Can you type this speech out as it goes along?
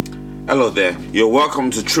Hello there, you're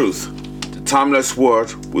welcome to Truth, the timeless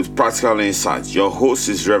word with practical insights. Your host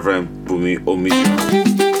is Reverend Bunmi Omidiran.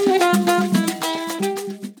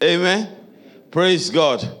 Amen. Praise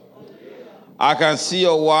God. I can see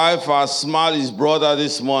your wife, her smile is broader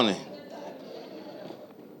this morning.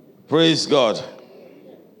 Praise God.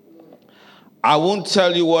 I won't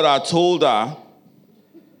tell you what I told her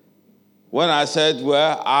when I said,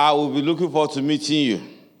 well, I will be looking forward to meeting you.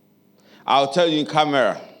 I'll tell you in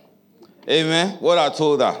camera. Amen. What I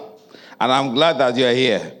told her. And I'm glad that you're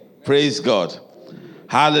here. Praise God.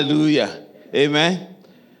 Hallelujah. Amen.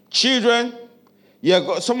 Children,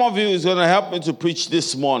 some of you is going to help me to preach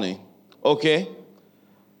this morning. Okay?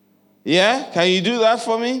 Yeah? Can you do that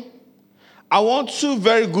for me? I want two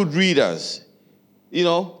very good readers.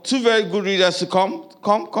 Two very good readers to come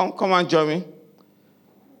and join me.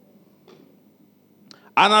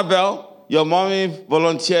 Annabelle, your mommy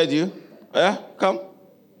volunteered you. Yeah? Come.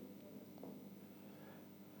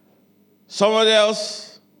 Somebody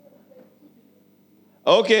else?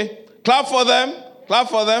 Okay. Clap for them. Clap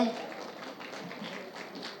for them.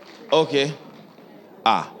 Okay.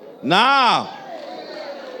 Now,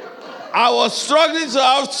 I was struggling to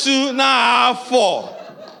have two, now I have four.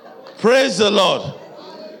 Praise the Lord.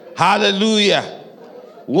 Hallelujah.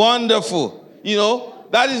 Wonderful.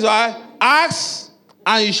 That is why ask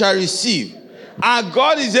and you shall receive. And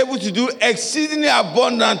God is able to do exceedingly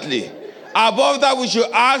abundantly above that which you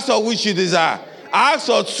ask or which you desire. Ask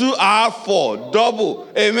for two, I have four. Double.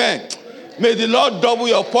 Amen. May the Lord double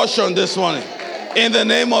your portion this morning. In the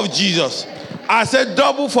name of Jesus. I said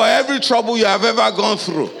double for every trouble you have ever gone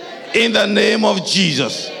through. In the name of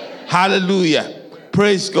Jesus. Hallelujah.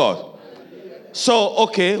 Praise God. So,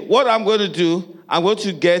 okay, what I'm going to do, I'm going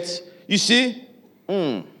to get, you see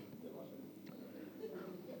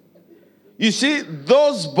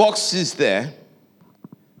those boxes there,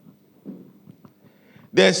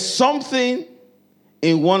 there's something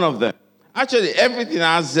in one of them. Actually, everything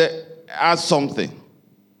has something.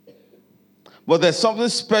 But there's something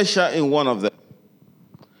special in one of them.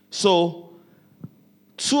 So,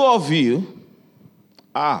 two of you,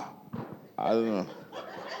 I don't know.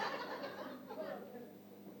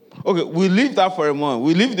 Okay, we'll leave that for a moment.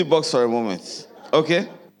 We'll leave the box for a moment. Okay?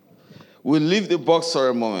 We'll leave the box for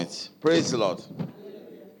a moment. Praise the Lord.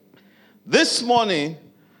 This morning,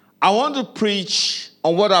 I want to preach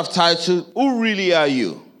on what I've titled, Who Really Are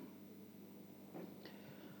You?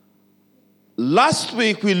 Last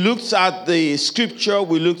week, we looked at the scripture.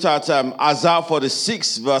 We looked at Isaiah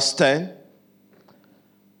 46, verse 10.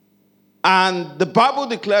 And the Bible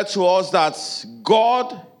declared to us that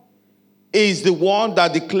God is the one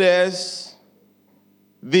that declares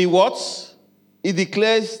the what? It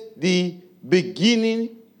declares the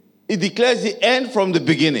beginning. It declares the end from the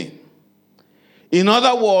beginning. In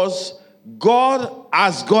other words, God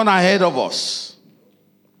has gone ahead of us.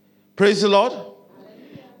 Praise the Lord.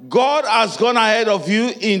 God has gone ahead of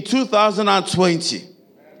you in 2020.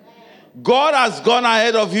 God has gone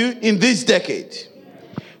ahead of you in this decade.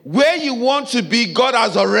 Where you want to be, God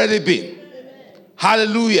has already been.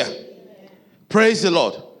 Hallelujah. Praise the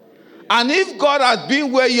Lord. And if God has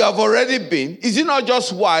been where you have already been, is it not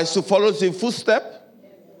just wise to follow his footsteps?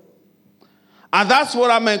 And that's what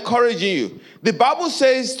I'm encouraging you. The Bible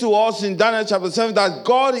says to us in Daniel chapter 7 that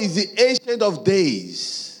God is the ancient of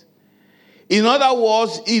days. In other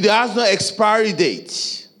words, it has no expiry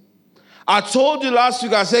date. I told you last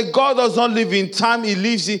week, I said God does not live in time, he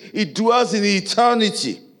dwells in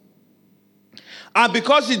eternity. And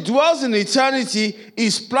because he dwells in eternity,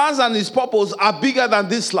 his plans and his purpose are bigger than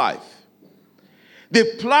this life.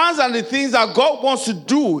 The plans and the things that God wants to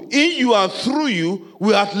do in you and through you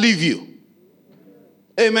will outlive you.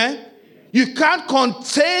 Amen? You can't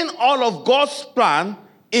contain all of God's plan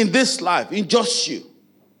in this life, in just you.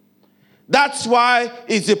 That's why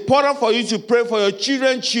it's important for you to pray for your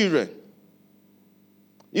children.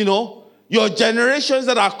 Your generations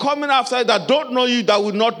that are coming after that don't know you, that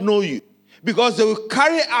will not know you. Because they will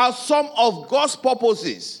carry out some of God's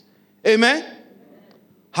purposes. Amen?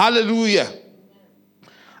 Hallelujah.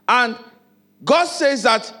 And God says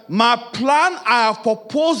that my plan, I have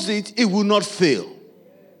proposed it, it will not fail.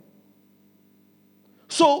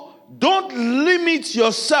 So don't limit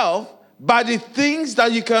yourself by the things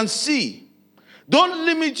that you can see. Don't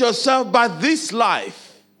limit yourself by this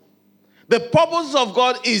life. The purpose of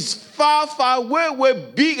God is far, far, way,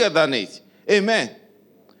 way bigger than it. Amen.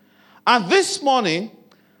 And this morning,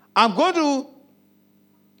 I'm going to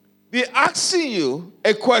be asking you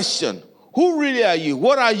a question. Who really are you?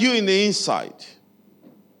 What are you in the inside?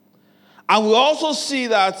 And we also see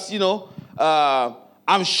that,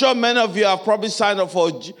 I'm sure many of you have probably signed up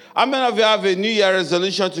for. How many of you have a New Year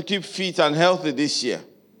resolution to keep fit and healthy this year?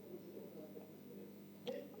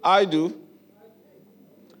 I do.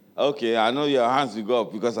 Okay, I know your hands will go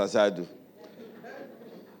up because I said I do.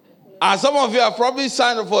 And some of you have probably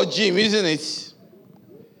signed up for a gym, isn't it?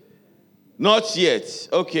 Not yet.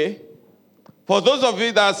 Okay. For those of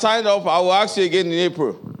you that signed up, I will ask you again in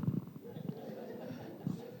April.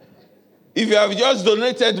 If you have just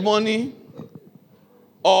donated money,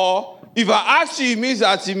 or if I ask you, it means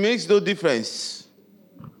that it makes no difference.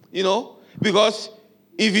 You know? Because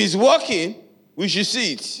if it's working, we should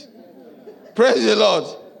see it. Praise the Lord.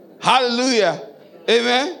 Hallelujah.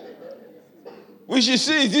 Amen. We should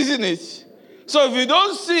see it, isn't it? So if we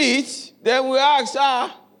don't see it, then we ask,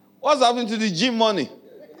 what's happening to the gym money?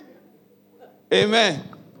 Amen.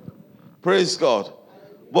 Praise God.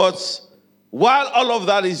 But while all of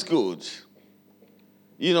that is good,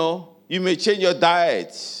 you know, you may change your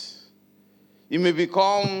diet. You may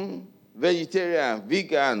become vegetarian,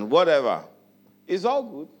 vegan, whatever. It's all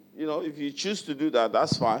good. You know, if you choose to do that,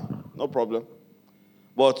 that's fine. No problem.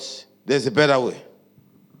 But there's a better way.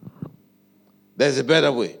 There's a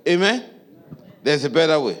better way. Amen? There's a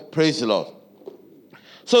better way. Praise the Lord.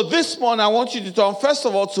 So this morning, I want you to turn, first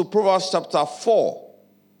of all, to Proverbs chapter 4,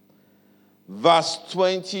 verse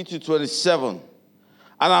 20 to 27.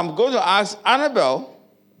 And I'm going to ask Annabelle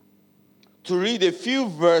to read a few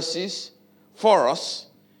verses for us.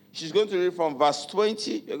 She's going to read from verse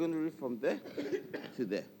 20. You're going to read from there to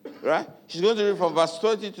there. Right? She's going to read from verse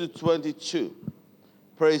 20 to 22.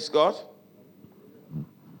 Praise God.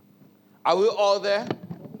 Are we all there?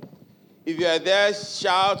 If you are there,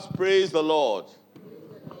 shout, praise the Lord.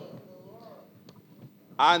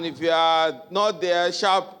 And if you are not there,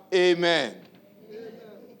 shout, amen.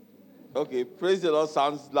 Okay, praise the Lord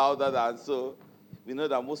sounds louder than so. We know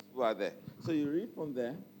that most people are there. So you read from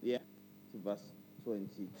there, yeah, to verse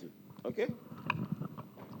 22. Okay?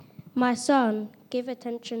 My son, give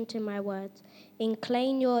attention to my words.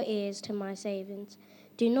 Incline your ears to my sayings.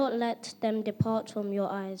 Do not let them depart from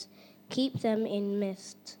your eyes. Keep them in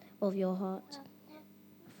midst of your heart.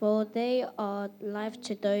 For they are life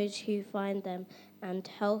to those who find them, and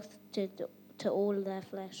health to all their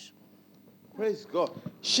flesh. Praise God.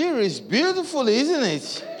 She is beautiful, isn't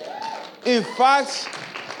it? In fact,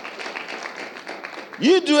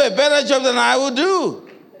 you do a better job than I will do.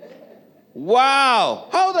 Wow.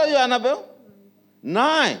 How old are you, Annabelle?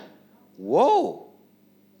 9. Whoa.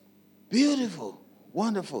 Beautiful.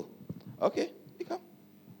 Wonderful. Okay, you come.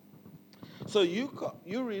 So you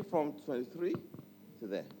read from 23 to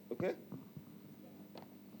there, okay?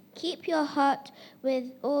 Keep your heart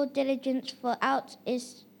with all diligence, for out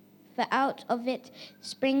of it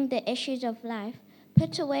spring the issues of life.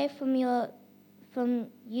 Put away from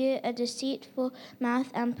you a deceitful mouth,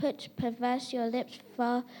 and put perverse your lips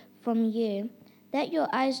far from you. Let your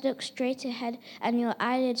eyes look straight ahead, and your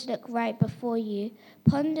eyelids look right before you.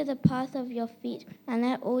 Ponder the path of your feet, and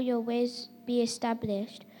let all your ways be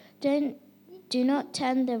established. Do not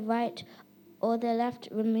turn the right or the left.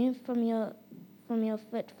 Remove from your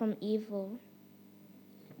foot from evil.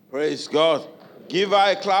 Praise God. Give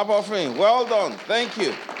her a clap offering. Well done. Thank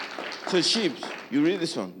you. So, sheep, you read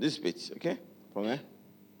this one, this bit, okay? From there.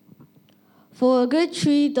 For a good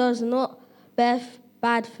tree does not bear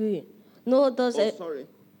bad fruit, nor does it... Sorry.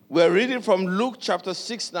 We're reading from Luke chapter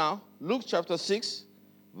 6 now. Luke chapter 6,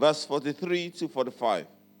 verse 43 to 45.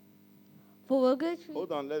 For a good tree...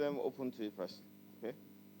 Hold on, let them open to it first. Okay?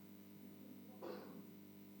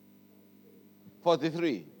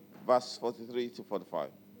 43, verse 43 to 45.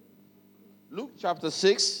 Luke chapter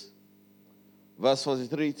 6, verse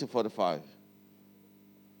 43 to 45.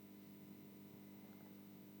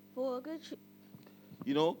 For a good tree...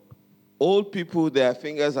 You know, old people, their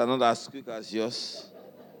fingers are not as quick as yours.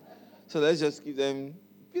 So let's just give them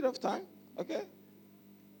a bit of time, okay?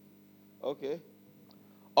 Okay.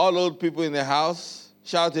 All old people in the house,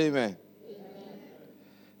 shout amen. Amen.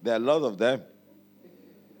 There are a lot of them.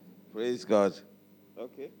 Praise God.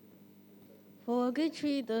 Okay. For a good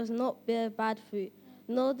tree does not bear bad fruit,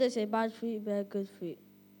 nor does a bad fruit bear good fruit.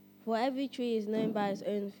 For every tree is known by its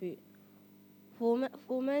own fruit.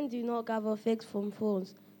 For men do not gather figs from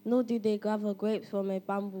thorns, nor do they gather grapes from a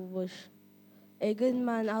bamboo bush. A good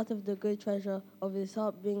man out of the good treasure of his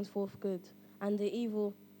heart brings forth good, and the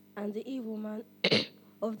evil man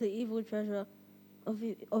of the evil treasure of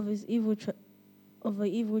the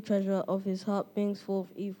evil treasure of his heart brings forth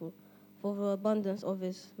evil. For the abundance of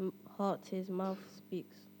his heart his mouth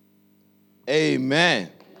speaks. Amen.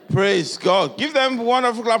 Praise God. Give them a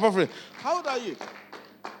wonderful clap of praise. How old are you?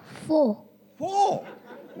 4. 4.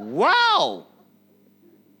 Wow.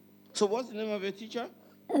 So what's the name of your teacher?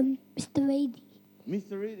 Mr. Rady.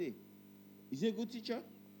 Mr. Reedy. Is he a good teacher?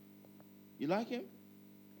 You like him?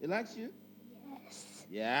 He likes you? Yes.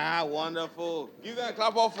 Yeah, wonderful. Give them a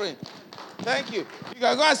clap offering. Thank you. You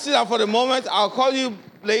can go and sit down for the moment. I'll call you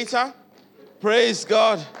later. Praise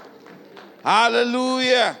God.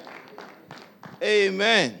 Hallelujah.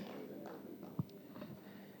 Amen.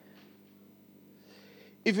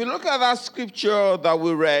 If you look at that scripture that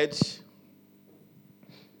we read,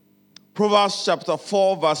 Proverbs chapter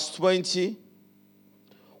 4, verse 20,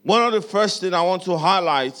 one of the first things I want to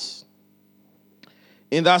highlight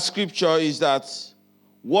in that scripture is that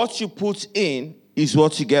what you put in is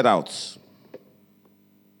what you get out.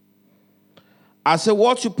 I said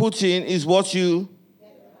what you put in is what you...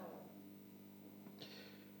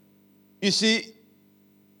 You see,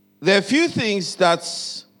 there are a few things that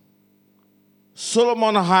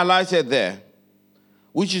Solomon highlighted there,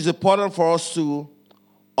 which is important for us to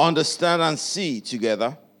understand and see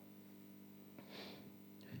together.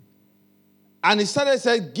 And he started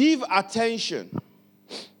saying, give attention.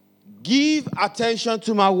 Give attention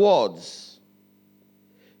to my words.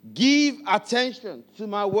 Give attention to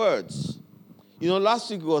my words. You know, last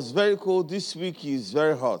week was very cold. This week is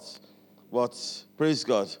very hot. But praise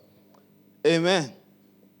God. Amen.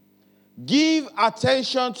 Give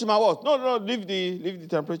attention to my words. No, leave the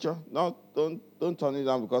temperature. No, don't turn it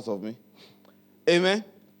down because of me. Amen.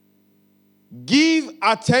 Give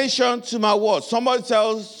attention to my words. Somebody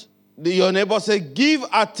tells your neighbor, say, give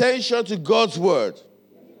attention to God's word.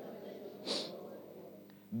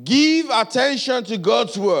 Give attention to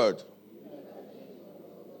God's word.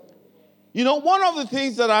 You know, one of the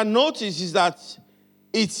things that I noticed is that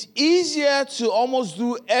it's easier to almost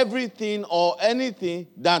do everything or anything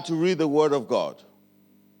than to read the word of God.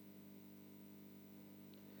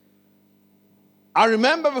 I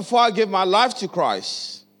remember before I gave my life to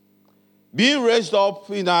Christ, being raised up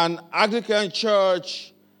in an Anglican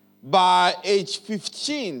church by age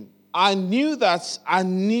 15, I knew that I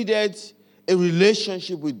needed a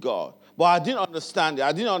relationship with God. But I didn't understand it.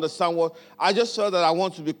 I didn't understand what. I just felt that I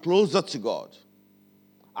want to be closer to God.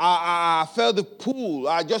 I felt the pull.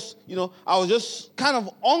 I was just kind of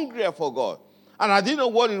hungry for God. And I didn't know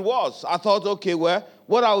what it was. I thought, okay, well,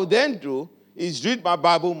 what I would then do is read my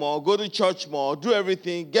Bible more, go to church more, do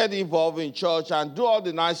everything, get involved in church, and do all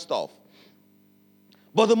the nice stuff.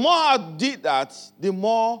 But the more I did that, the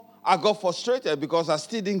more I got frustrated because I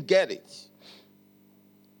still didn't get it.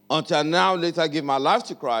 Until now, later I gave my life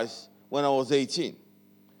to Christ when I was 18.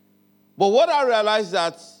 But what I realized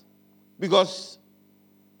that, because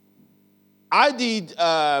I did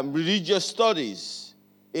religious studies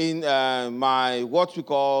in my, what we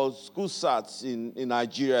call school SATs in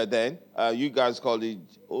Nigeria then. You guys call it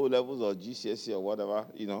O-levels or GCSE or whatever,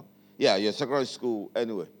 you know. Yeah, your secondary school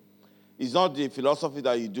anyway. It's not the philosophy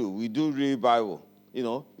that you do. We do read Bible. You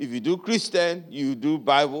know, if you do Christian, you do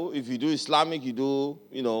Bible. If you do Islamic, you do,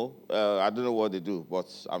 I don't know what they do, but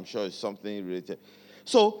I'm sure it's something related.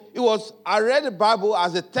 So I read the Bible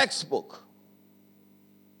as a textbook.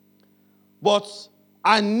 But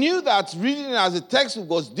I knew that reading it as a textbook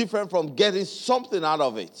was different from getting something out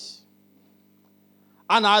of it.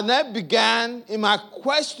 And I then began, in my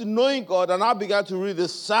quest to knowing God, and I began to read the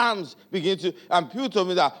Psalms, and people told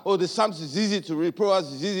me that, the Psalms is easy to read,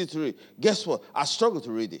 Proverbs is easy to read. Guess what? I struggled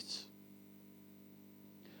to read it.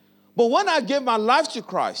 But when I gave my life to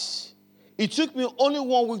Christ, it took me only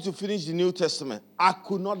 1 week to finish the New Testament. I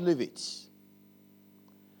could not leave it.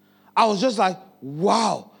 I was just like,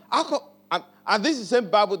 wow. And this is the same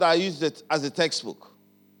Bible that I used it as a textbook.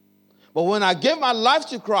 But when I gave my life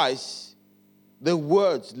to Christ, the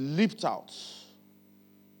words leaped out.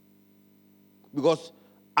 Because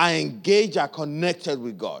I connected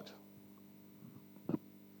with God.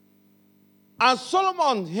 And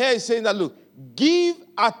Solomon here is saying that, look, give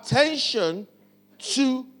attention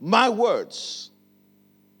to my words.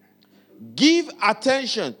 Give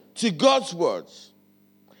attention to God's words.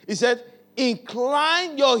 He said,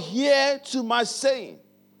 incline your ear to my saying.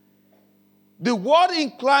 The word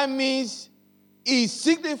incline means it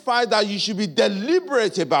signifies that you should be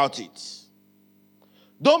deliberate about it.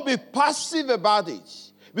 Don't be passive about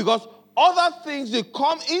it. Because other things will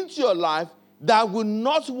come into your life that will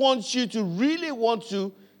not want you to really want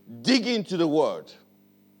to dig into the word.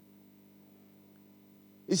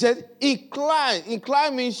 He said, incline.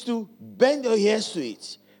 Incline means to bend your ears to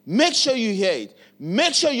it. Make sure you hear it.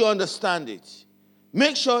 Make sure you understand it.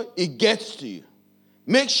 Make sure it gets to you.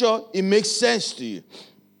 Make sure it makes sense to you.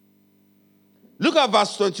 Look at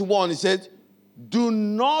verse 21. He said, do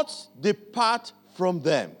not depart from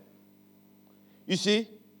them. You see?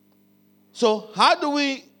 So how do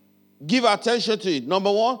we give attention to it.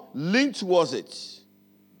 Number one, lean towards it.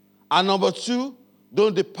 And number two,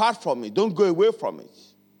 don't depart from it. Don't go away from it.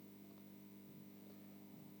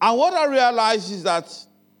 And what I realize is that,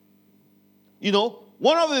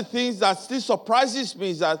 one of the things that still surprises me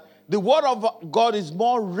is that the Word of God is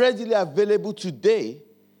more readily available today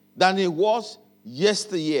than it was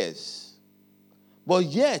yesteryears. But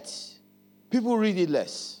yet, people read it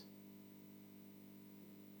less.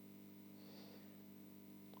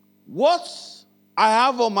 What I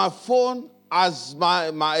have on my phone as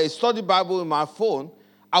my study Bible in my phone,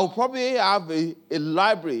 I will probably have a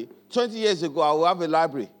library. 20 years ago, I will have a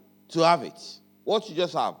library to have it. What you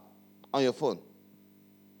just have on your phone.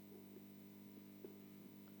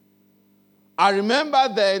 I remember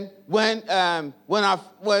then when one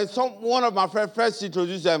of my friends first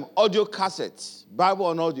introduced audio cassettes, Bible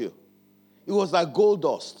on audio. It was like gold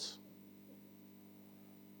dust.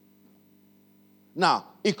 Now,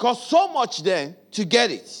 it cost so much then to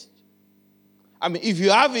get it. I mean, if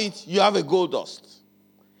you have it, you have a gold dust.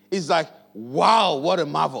 It's like, wow, what a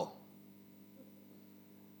marvel.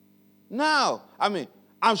 Now, I mean,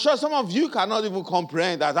 I'm sure some of you cannot even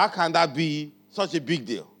comprehend that. How can that be such a big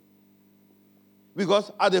deal?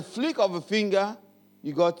 Because at the flick of a finger,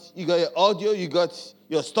 you got your audio, you got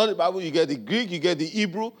your study Bible, you get the Greek, you get the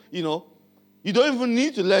Hebrew, You don't even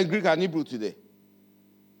need to learn Greek and Hebrew today.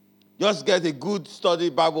 Just get a good study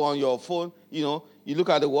Bible on your phone, You look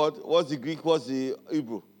at the word, what's the Greek, what's the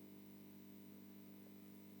Hebrew?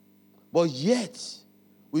 But yet,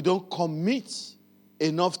 we don't commit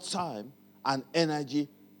enough time and energy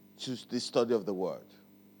to the study of the word.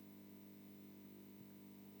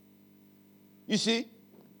 You see,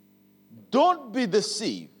 don't be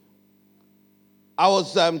deceived. I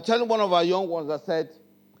was telling one of our young ones, I said,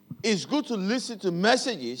 it's good to listen to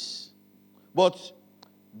messages, but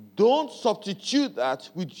don't substitute that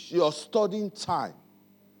with your studying time.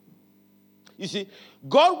 You see,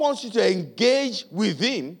 God wants you to engage with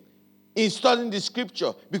Him in studying the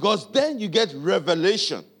scripture because then you get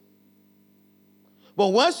revelation. But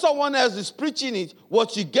when someone else is preaching it,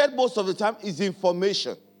 what you get most of the time is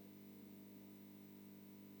information.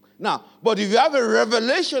 Now, but if you have a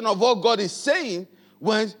revelation of what God is saying,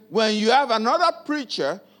 when you have another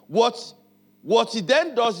preacher, what he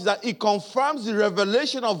then does is that he confirms the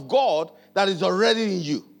revelation of God that is already in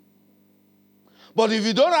you. But if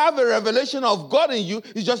you don't have a revelation of God in you,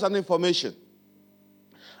 it's just an information.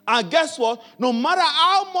 And guess what? No matter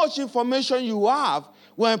how much information you have,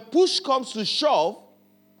 when push comes to shove,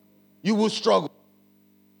 you will struggle.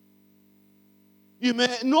 You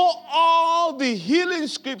may know all the healing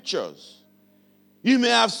scriptures. You may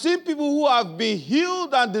have seen people who have been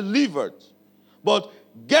healed and delivered. But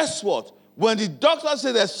guess what? When the doctor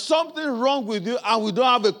says there's something wrong with you and we don't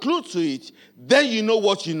have a clue to it, then you know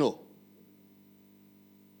what you know.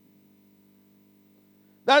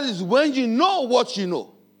 That is when you know what you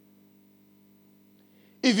know.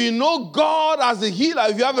 If you know God as a healer,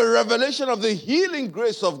 if you have a revelation of the healing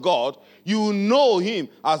grace of God, you will know Him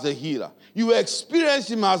as a healer. You will experience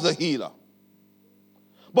Him as a healer.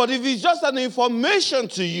 But if it's just an information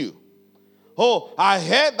to you, oh, I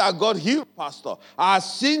heard that God healed Pastor. I've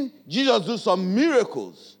seen Jesus do some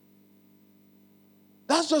miracles.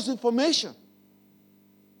 That's just information.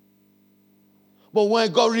 But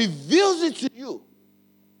when God reveals it to you,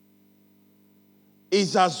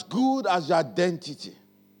 it's as good as your identity.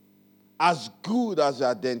 As good as your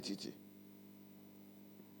identity.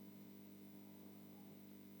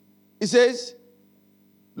 It says,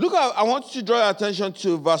 look, I want you to draw your attention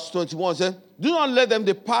to verse 21. It says, do not let them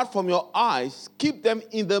depart from your eyes. Keep them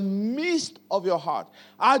in the midst of your heart.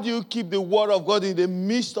 How do you keep the word of God in the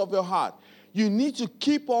midst of your heart? You need to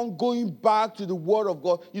keep on going back to the word of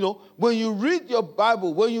God. When you read your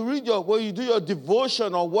Bible, when you do your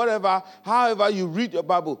devotion or whatever, however you read your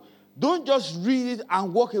Bible, don't just read it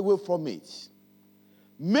and walk away from it.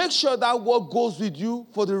 Make sure that word goes with you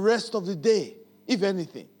for the rest of the day, if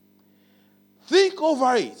anything. Think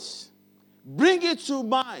over it. Bring it to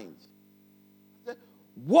mind.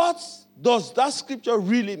 What does that scripture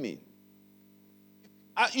really mean?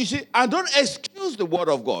 You see, and don't excuse the word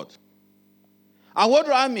of God. And what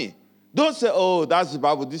do I mean? Don't say, oh, that's the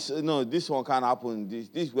Bible. This one can't happen.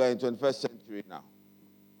 This we're in 21st century now.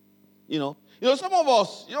 Some of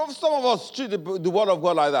us treat the word of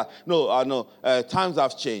God like that. No, times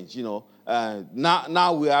have changed.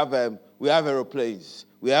 Now we have aeroplanes,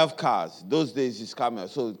 we have cars. Those days it's camera,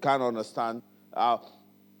 so you can't understand.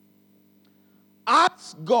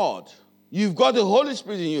 Ask God. You've got the Holy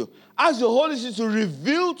Spirit in you. Ask the Holy Spirit to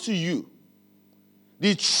reveal to you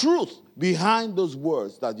the truth behind those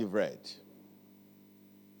words that you've read.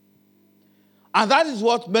 And that is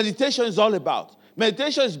what meditation is all about.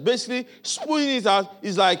 Meditation is basically spooning it out.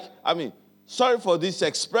 It's like, sorry for this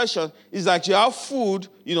expression, it's like you have food,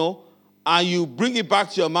 and you bring it back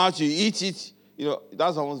to your mouth, you eat it,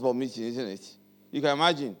 that's almost vomiting, isn't it? You can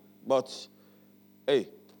imagine. But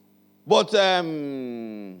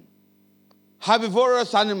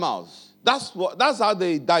herbivorous animals, that's how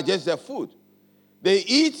they digest their food. They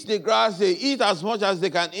eat the grass, they eat as much as they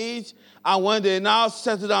can eat, and when they now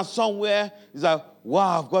settle down somewhere, it's like,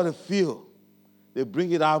 wow, I've got a feel. They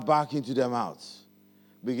bring it out back into their mouths.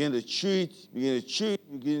 Begin to chew it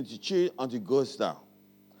until it goes down.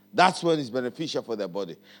 That's when it's beneficial for their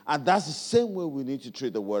body. And that's the same way we need to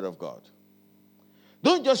treat the Word of God.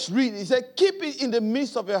 Don't just read it. He said, keep it in the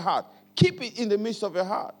midst of your heart. Keep it in the midst of your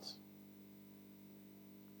heart.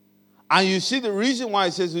 And you see the reason why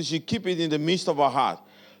it says we should keep it in the midst of our heart.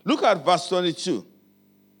 Look at verse 22.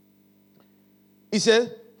 He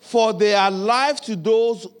said, for they are life to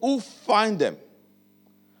those who find them,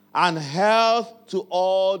 and health to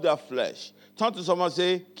all their flesh. Turn to someone and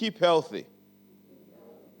say, keep healthy.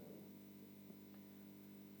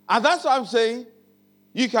 And that's what I'm saying.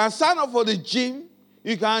 You can sign up for the gym.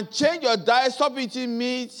 You can change your diet, stop eating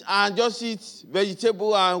meat, and just eat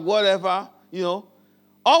vegetable and whatever,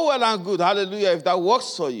 All well and good, hallelujah, if that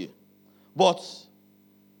works for you. But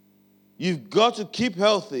you've got to keep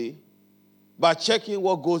healthy by checking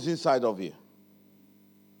what goes inside of you.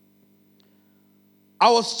 I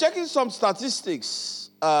was checking some statistics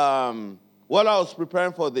while I was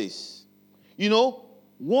preparing for this.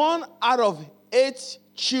 1 out of 8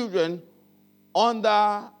 children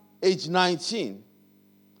under age 19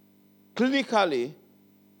 clinically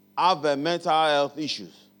have mental health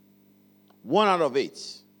issues. 1 out of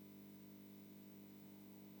 8.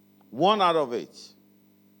 1 out of 8.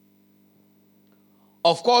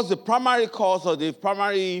 Of course, the primary cause or the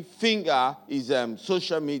primary finger is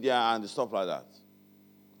social media and stuff like that.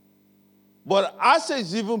 But I say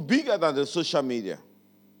it's even bigger than the social media.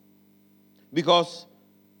 Because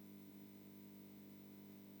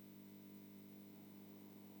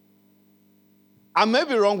I may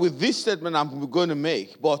be wrong with this statement I'm going to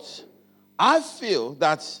make, but I feel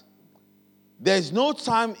that there's no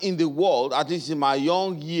time in the world, at least in my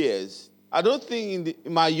young years, I don't think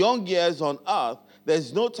in my young years on earth,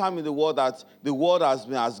 there's no time in the world that the world has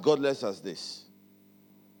been as godless as this.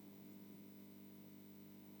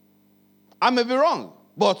 I may be wrong,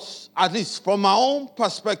 but at least from my own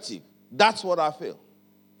perspective, that's what I feel.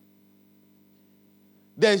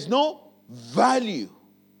 There's no value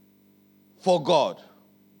for God.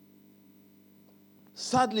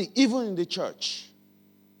 Sadly, even in the church.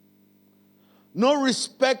 No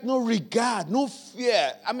respect, no regard, no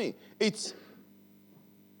fear. It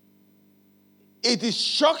is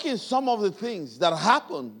shocking some of the things that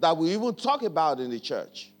happen that we even talk about in the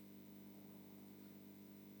church.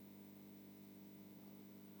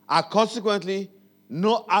 And consequently,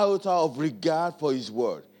 no iota of regard for his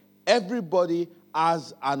word. Everybody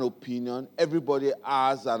has an opinion. Everybody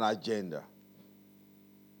has an agenda.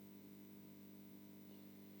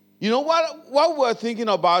 What we're thinking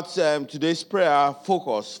about today's prayer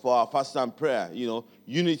focus for our fast and prayer,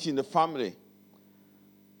 unity in the family.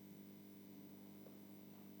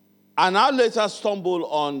 And I later stumbled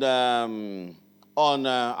on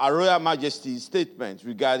Her Royal Majesty's statement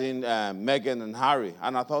regarding Meghan and Harry.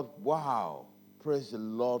 And I thought, wow, praise the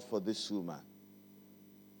Lord for this woman.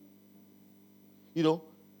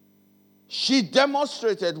 She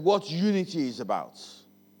demonstrated what unity is about.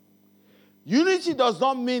 Unity does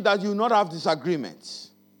not mean that you not have disagreements.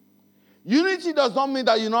 Unity does not mean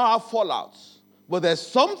that you not have fallouts. But there's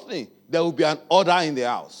something, there will be an order in the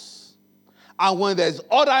house. And when there's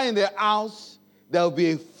order in the house, there will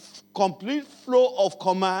be a complete flow of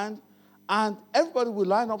command, and everybody will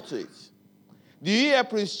line up to it. Do you hear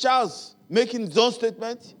Prince Charles making his own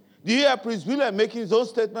statement? Do you hear Prince William making his own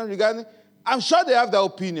statement regarding? I'm sure they have their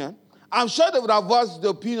opinion. I'm sure they would have voiced the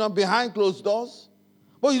opinion behind closed doors.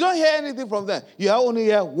 But you don't hear anything from them. You only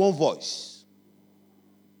hear one voice.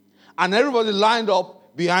 And everybody lined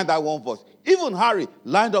up behind that one voice. Even Harry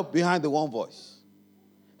lined up behind the one voice.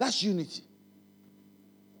 That's unity.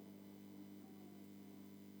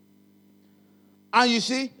 And you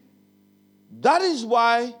see, that is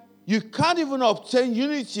why you can't even obtain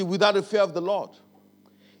unity without the fear of the Lord.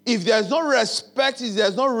 If there's no respect, if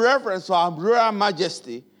there's no reverence for our Royal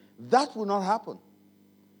Majesty, that will not happen.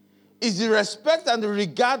 It's the respect and the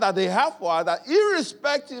regard that they have for her that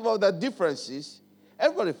irrespective of the differences,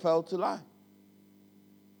 everybody fell to line.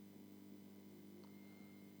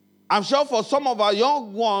 I'm sure for some of our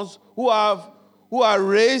young ones who are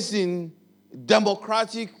raised in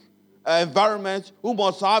democratic environment, who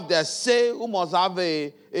must have their say, who must have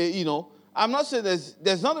I'm not saying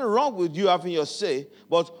there's nothing wrong with you having your say,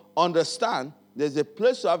 but understand there's a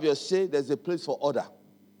place to have your say, there's a place for order.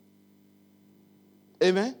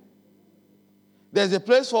 Amen? There's a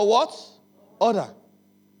place for what? Order.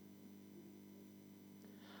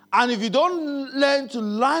 And if you don't learn to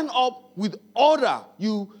line up with order,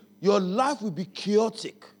 your life will be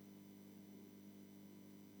chaotic.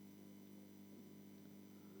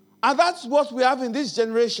 And that's what we have in this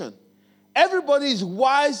generation. Everybody is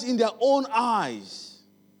wise in their own eyes.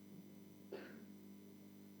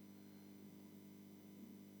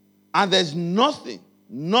 And there's nothing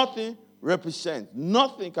represents,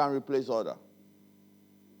 nothing can replace order.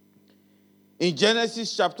 In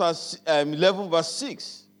Genesis chapter 11, verse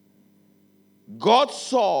 6, God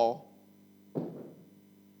saw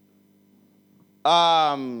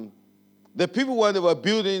the people when they were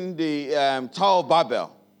building the Tower of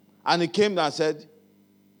Babel. And he came down and said,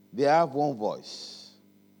 they have one voice.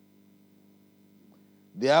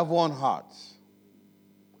 They have one heart.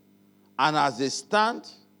 And as they stand,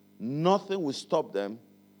 nothing will stop them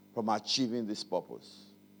from achieving this purpose.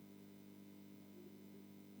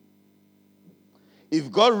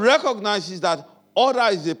 If God recognizes that order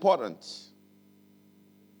is important,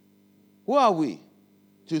 who are we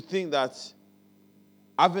to think that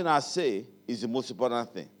having our say is the most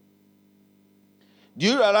important thing? Do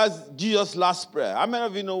you realize Jesus' last prayer? How many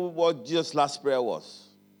of you know what Jesus' last prayer was?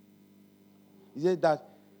 He said that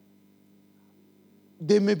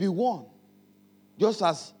they may be one, just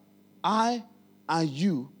as I and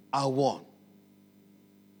you are one.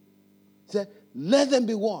 He said, let them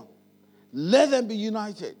be one. Let them be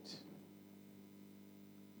united.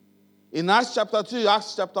 In Acts chapter 2,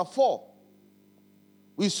 Acts chapter 4,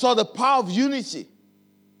 we saw the power of unity.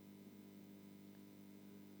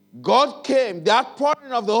 God came, the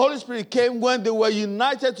outpouring of the Holy Spirit came when they were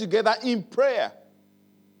united together in prayer.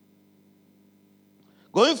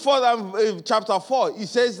 Going further in chapter 4, he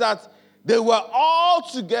says that they were all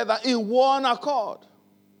together in one accord.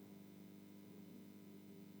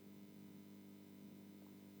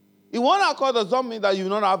 In one accord does not mean that you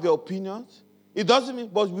don't have your opinions. It doesn't mean,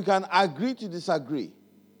 but we can agree to disagree.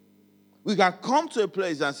 We can come to a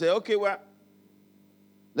place and say, okay, well,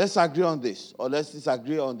 let's agree on this, or let's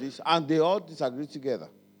disagree on this, and they all disagree together.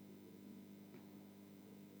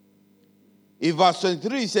 In verse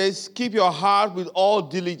 23, it says, keep your heart with all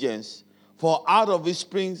diligence, for out of it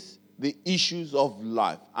springs the issues of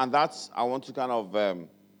life. And that's, I want to kind of, I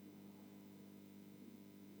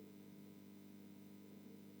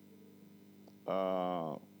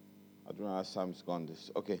don't know how Sam's gone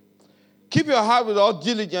this. Okay. Keep your heart with all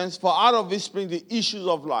diligence, for out of it spring the issues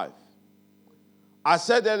of life. I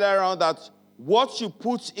said earlier on that what you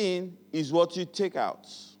put in is what you take out.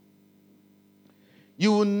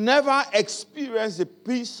 You will never experience the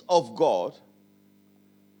peace of God.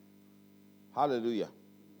 Hallelujah.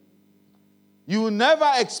 You will never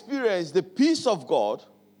experience the peace of God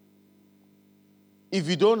if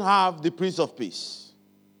you don't have the Prince of Peace.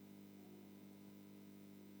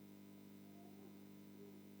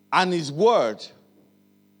 And his word,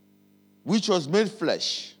 which was made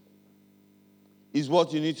flesh, is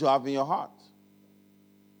what you need to have in your heart.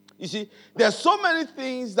 You see, there's so many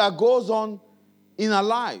things that goes on in our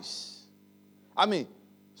lives. I mean,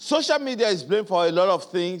 social media is blamed for a lot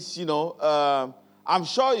of things, you know. I'm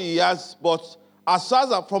sure he has, but as far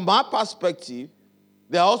as from my perspective,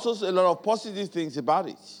 there are also a lot of positive things about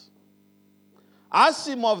it. I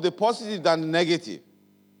see more of the positive than the negative.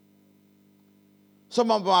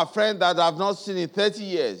 Some of my friends that I've not seen in 30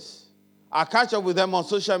 years, I catch up with them on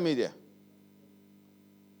social media.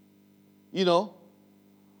 You know,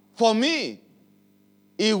 for me,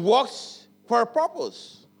 it works for a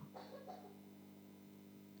purpose.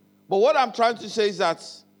 But what I'm trying to say is that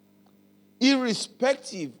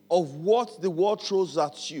irrespective of what the world throws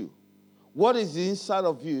at you, what is inside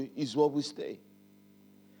of you is what will stay.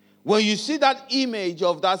 When you see that image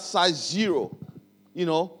of that size 0, you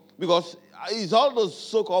know, because it's all those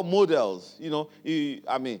so-called models, you know. You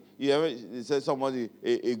ever say somebody,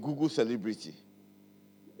 a Google celebrity,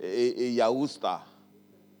 a Yahoo star,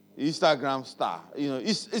 Instagram star, you know,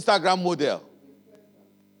 Instagram model.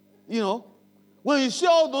 You know, when you see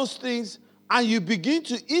all those things and you begin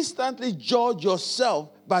to instantly judge yourself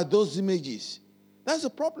by those images, that's a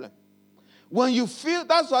problem. When you feel,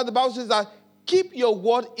 that's why the Bible says that keep your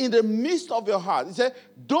word in the midst of your heart. It says,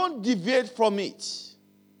 don't deviate from it.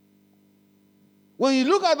 When you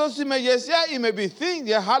look at those images, yeah, it may be things,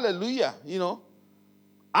 yeah, hallelujah, you know.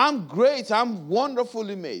 I'm great, I'm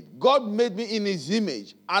wonderfully made. God made me in his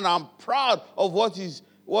image, and I'm proud of what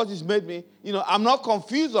what He's made me, I'm not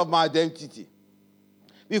confused of my identity.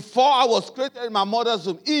 Before I was created in my mother's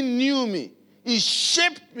womb, He knew me. He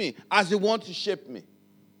shaped me as He wants to shape me.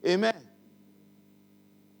 Amen.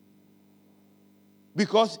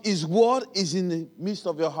 Because His word is in the midst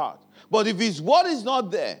of your heart. But if His word is not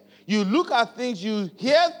there, you look at things, you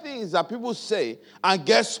hear things that people say, and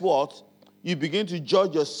guess what? You begin to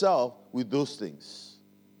judge yourself with those things.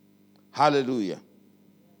 Hallelujah.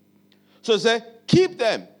 So say, keep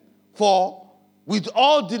them with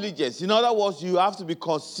all diligence. In other words, you have to be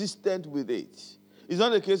consistent with it. It's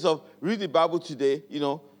not a case of read the Bible today,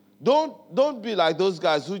 Don't be like those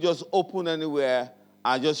guys who just open anywhere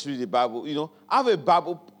and just read the Bible. Have a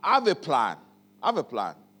Bible, have a plan. Have a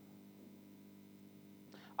plan.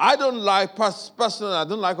 I don't like, personally, I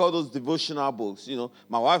don't like all those devotional books.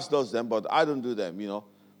 My wife does them, but I don't do them,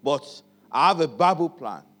 But I have a Bible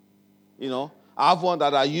plan, I have one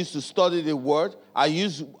that I use to study the Word. I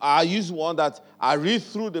use one that I read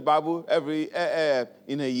through the Bible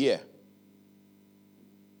in a year.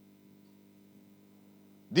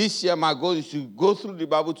 This year, my goal is to go through the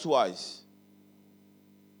Bible twice.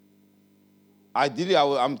 Ideally,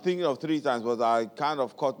 I'm thinking of 3 times, but I kind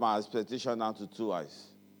of cut my expectation down to 2 times.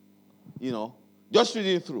 Just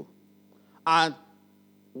reading through. And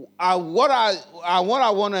what I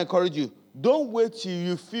want to encourage you, don't wait till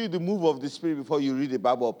you feel the move of the Spirit before you read the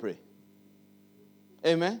Bible or pray.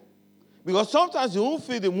 Amen? Because sometimes you won't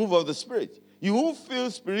feel the move of the Spirit. You won't feel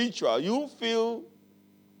spiritual. You won't feel,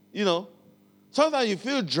 sometimes you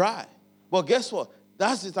feel dry. But guess what?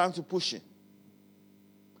 That's the time to push in.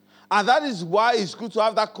 And that is why it's good to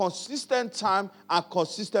have that consistent time and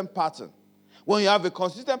consistent pattern. When you have a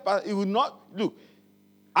consistent pattern, it will not, look,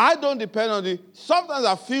 I don't depend on sometimes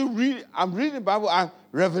I feel I'm reading the Bible and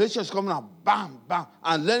revelation is coming out, bam, bam,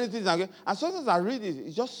 and learning things again. And sometimes I read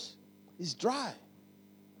it, it's dry.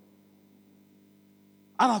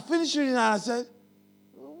 And I finished reading and I said,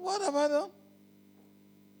 what have I done?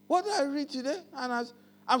 What did I read today? And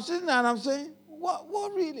I'm sitting there and I'm saying,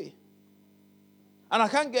 what really? And I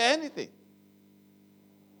can't get anything.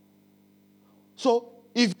 So,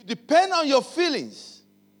 if you depend on your feelings,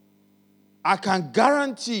 I can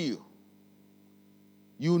guarantee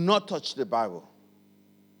you will not touch the Bible.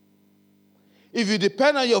 If you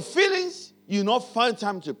depend on your feelings, you will not find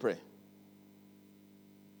time to pray.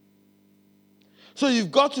 So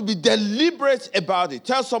you've got to be deliberate about it.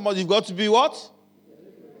 Tell somebody you've got to be what?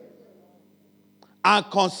 And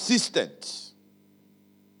consistent.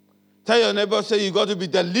 Tell your neighbor, say you've got to be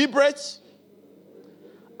deliberate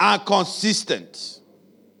and consistent.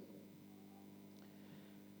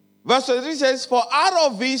 Verse 23 says, for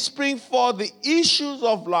out of it spring forth the issues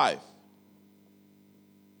of life.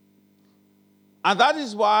 And that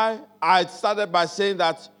is why I started by saying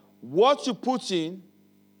that what you put in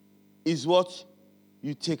is what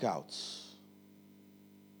you take out.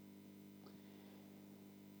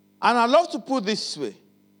 And I love to put this way.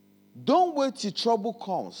 Don't wait till trouble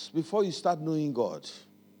comes before you start knowing God.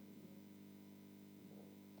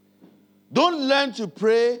 Don't learn to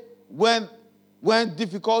pray when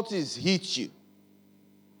difficulties hit you.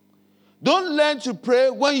 Don't learn to pray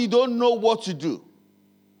when you don't know what to do.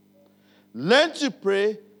 Learn to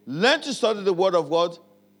pray, learn to study the Word of God.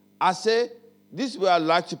 I say, this is where I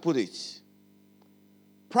like to put it.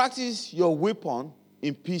 Practice your weapon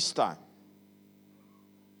in peacetime.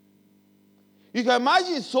 You can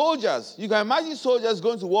imagine soldiers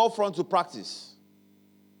going to war front to practice.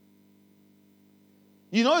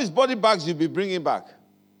 His body bags you'll be bringing back.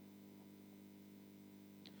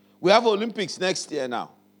 We have Olympics next year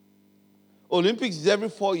now. Olympics is every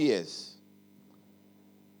 4 years.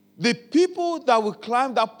 The people that will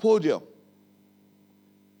climb that podium,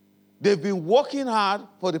 they've been working hard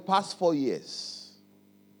for the past 4 years.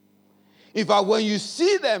 In fact, when you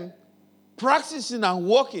see them practicing and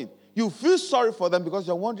working, you feel sorry for them because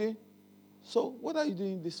you're wondering, so what are you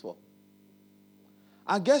doing this for?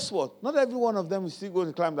 And guess what? Not every one of them is still going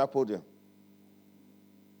to climb that podium.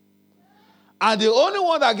 And the only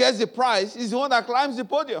one that gets the prize is the one that climbs the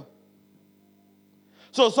podium.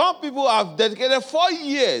 So some people have dedicated 4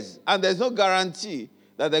 years and there's no guarantee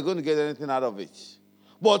that they're going to get anything out of it.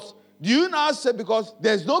 But do you now say, because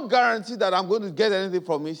there's no guarantee that I'm going to get anything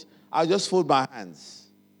from it, I'll just fold my hands?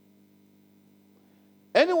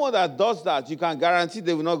 Anyone that does that, you can guarantee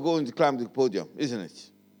they will not go and climb the podium, isn't it?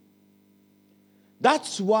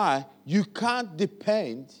 That's why you can't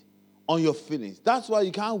depend on your feelings. That's why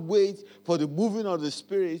you can't wait for the moving of the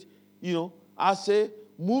Spirit. I say,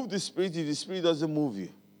 move the Spirit if the Spirit doesn't move you.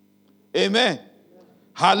 Amen.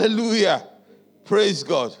 Hallelujah. Praise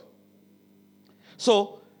God.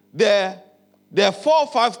 So, There are 4 or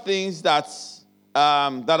 5 things that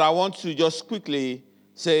I want to just quickly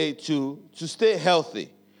say to stay healthy.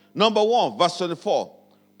 Number 1, verse 24.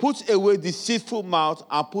 Put away deceitful mouth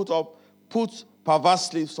and put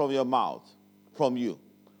perverse lips from your mouth, from you.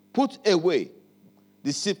 Put away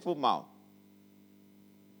deceitful mouth.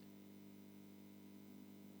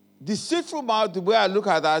 Deceitful mouth, the way I look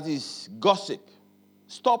at that is gossip.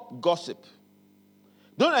 Stop gossip.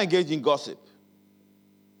 Don't engage in gossip.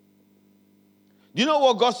 Do you know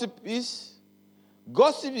what gossip is?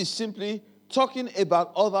 Gossip is simply talking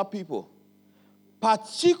about other people,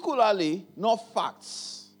 particularly not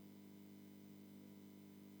facts.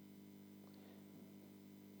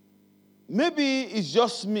 Maybe it's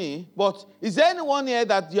just me, but is there anyone here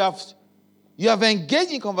that you have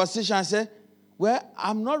engaged in conversation and said, well,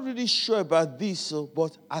 I'm not really sure about this,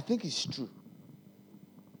 but I think it's true.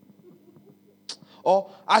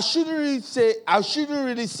 Or I shouldn't really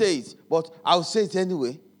say it, but I'll say it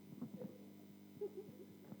anyway.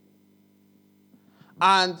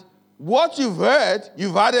 And what you've heard,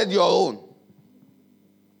 you've added your own.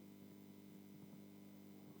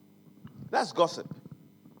 That's gossip.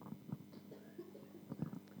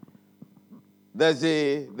 There's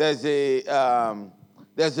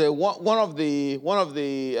one of the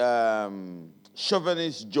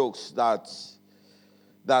chauvinist jokes that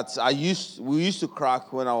we used to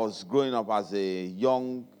crack when I was growing up as a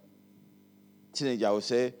young teenager. I would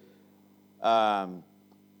say,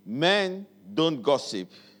 men don't gossip,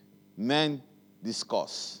 men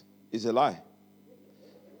discuss. It's a lie.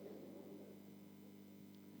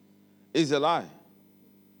 It's a lie.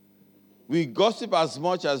 We gossip as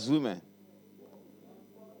much as women.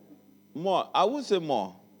 More. I would say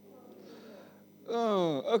more.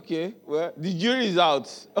 Oh, okay. Well, the jury is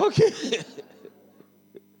out. Okay.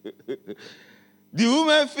 The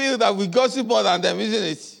women feel that we gossip more than them, isn't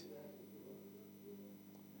it?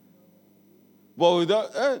 But we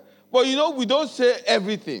don't. But we don't say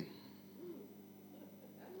everything.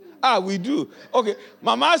 We do. Okay.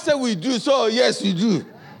 Mama said we do, so yes, we do.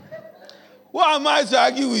 What am I to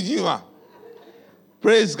argue with you, man?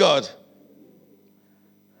 Praise God.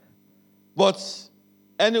 But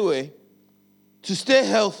anyway, to stay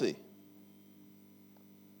healthy,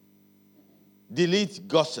 delete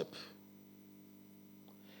gossip.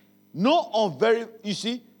 Don't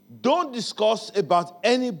discuss about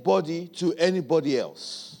anybody to anybody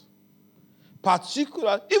else.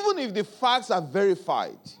 Particularly, even if the facts are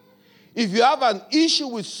verified. If you have an issue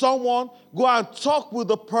with someone, go and talk with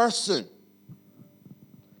the person.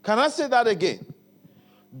 Can I say that again?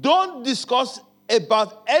 Don't discuss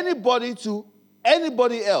about anybody to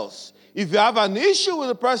anybody else. If you have an issue with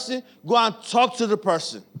the person, go and talk to the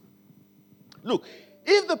person. Look,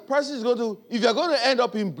 if you're going to end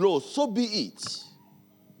up in blows, so be it.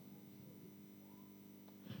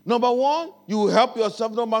 Number 1, you will help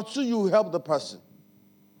yourself. Number 2, you will help the person.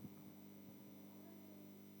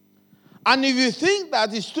 And if you think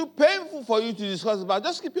that it's too painful for you to discuss about,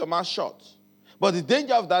 just keep your mouth shut. But the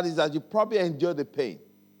danger of that is that you probably endure the pain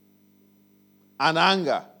and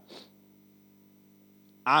anger.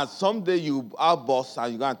 And someday you outburst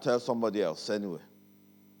and you're going to tell somebody else anyway.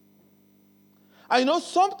 And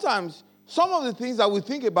sometimes some of the things that we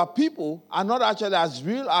think about people are not actually as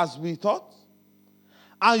real as we thought.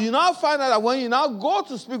 And you now find out that when you now go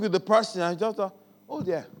to speak with the person, and you just thought, oh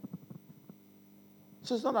dear.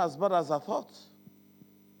 So it's not as bad as I thought.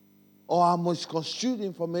 Or I misconstrued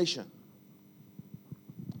information.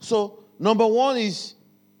 So, number 1 is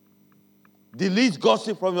delete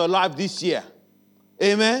gossip from your life this year.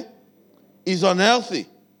 Amen? It's unhealthy.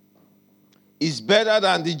 It's better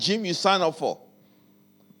than the gym you sign up for.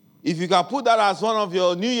 If you can put that as one of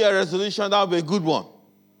your New Year resolutions, that would be a good one.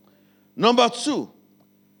 Number 2,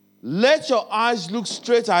 let your eyes look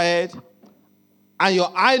straight ahead and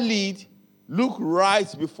your eyelid look right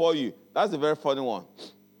before you. That's a very funny one.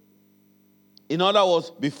 In other words,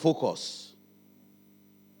 be focused.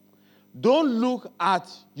 Don't look at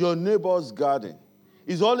your neighbor's garden.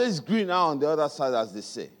 It's always greener on the other side, as they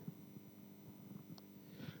say.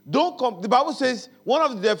 The Bible says, one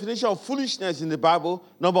of the definitions of foolishness in the Bible,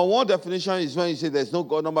 number 1 definition is when you say there's no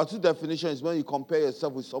God. Number 2 definition is when you compare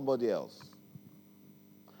yourself with somebody else.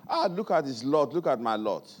 Look at his lot, look at my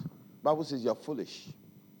lot. The Bible says you're foolish.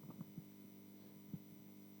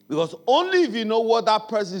 Because only if you know what that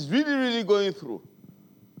person is really, really going through.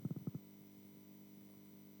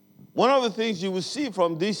 One of the things you will see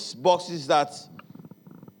from this box is that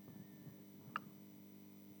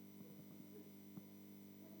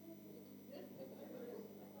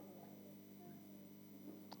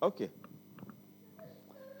okay.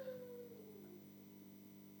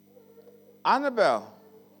 Annabelle,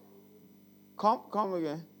 come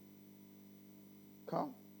again.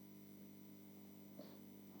 Come.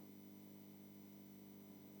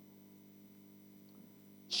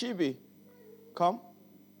 Chibi, come.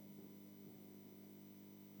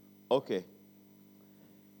 Okay.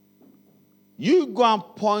 You go and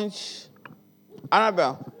point.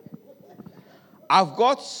 Annabelle, I've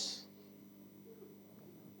got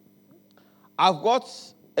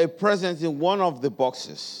a present in one of the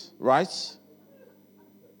boxes, right?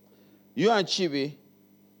 You and Chibi,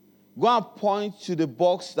 go and point to the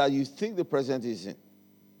box that you think the present is in.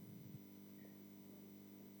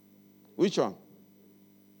 Which one?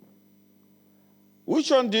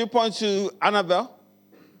 Which one do you point to, Annabelle?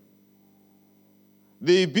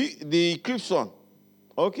 The crisp one.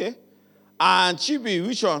 Okay. And Chibi,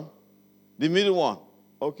 which one? The middle one.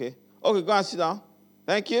 Okay. Okay, go and sit down.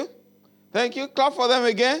 Thank you. Thank you. Clap for them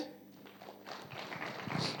again.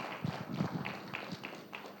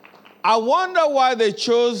 I wonder why they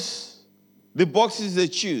chose the boxes they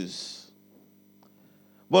choose.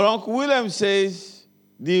 But Uncle William says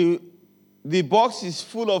the box is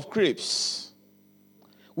full of crepes.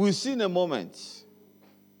 We'll see in a moment.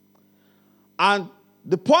 And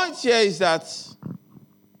the point here is that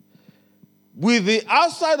with the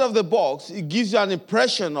outside of the box, it gives you an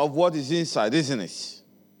impression of what is inside, isn't it?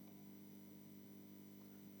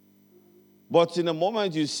 But in a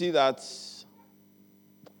moment, you see that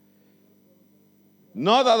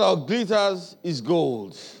not that all glitters is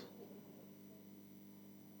gold.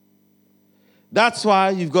 That's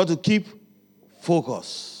why you've got to keep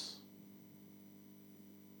focus.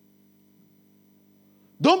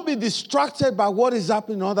 Don't be distracted by what is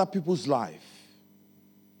happening in other people's life.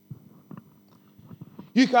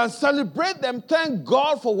 You can celebrate them, thank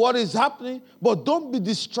God for what is happening, but don't be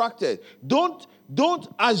distracted. Don't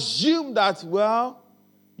assume that, well,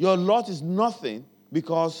 your lot is nothing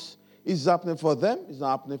because it's happening for them, it's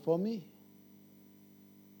not happening for me.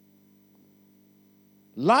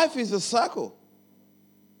 Life is a circle.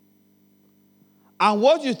 And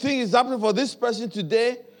what you think is happening for this person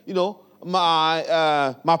today,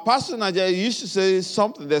 my pastor in Nigeria used to say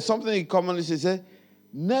something. There's something he commonly says,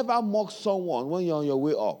 never mock someone when you're on your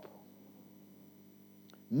way up.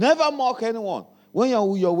 Never mock anyone when you're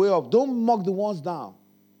on your way up. Don't mock the ones down.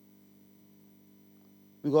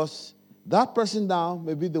 Because that person down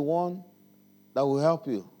may be the one that will help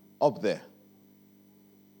you up there.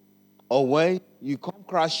 Or when you come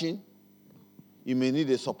crashing, you may need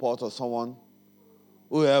the support of someone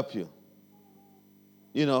who will help you.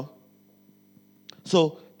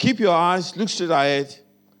 So keep your eyes, look straight ahead,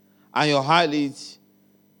 and your eyelids.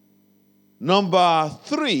 Number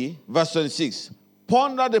 3, verse 26.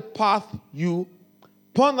 Ponder the path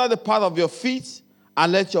of your feet,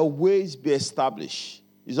 and let your ways be established.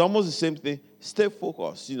 It's almost the same thing. Stay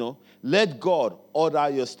focused, Let God order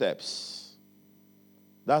your steps.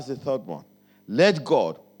 That's the third one. Let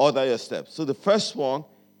God order your steps. So the first one,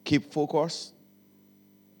 keep focus.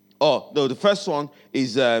 The first one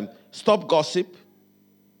is stop gossip,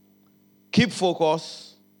 keep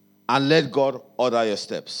focus, and let God order your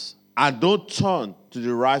steps. And don't turn to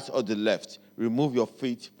the right or the left. Remove your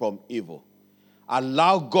feet from evil.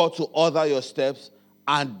 Allow God to order your steps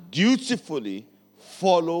and dutifully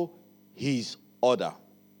follow his order.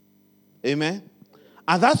 Amen?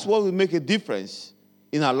 And that's what will make a difference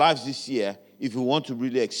in our lives this year if we want to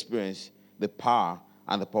really experience the power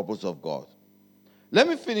and the purpose of God. Let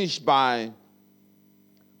me finish by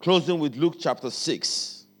closing with Luke chapter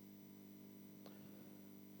 6,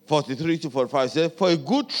 43 to 45. It says, for a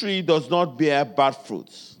good tree does not bear bad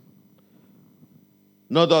fruits,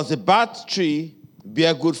 nor does a bad tree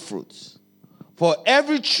bear good fruits. For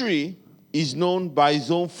every tree is known by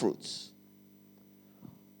his own fruits.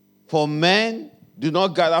 For men do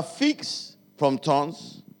not gather figs from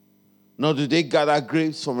thorns, nor do they gather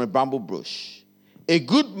grapes from a bamboo bush. A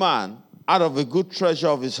good man out of a good treasure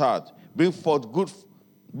of his heart brings forth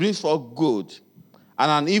good,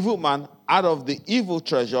 and an evil man out of the evil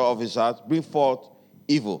treasure of his heart brings forth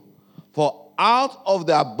evil. For out of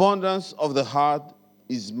the abundance of the heart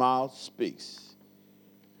his mouth speaks.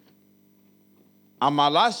 And my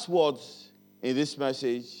last words in this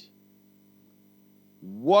message,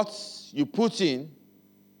 what you put in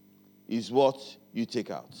is what you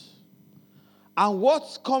take out. And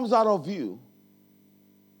what comes out of you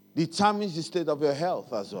determines the state of your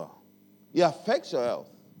health as well. It affects your health.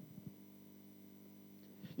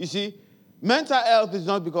 You see, mental health is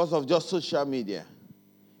not because of just social media.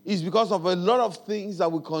 It's because of a lot of things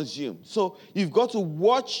that we consume. So you've got to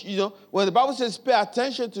watch, when the Bible says pay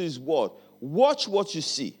attention to his word, watch what you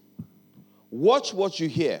see. Watch what you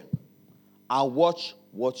hear. and watch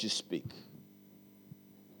what you speak.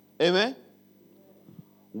 Amen?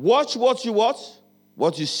 Watch what you watch,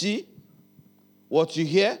 what you see, what you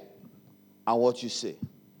hear, and what you say.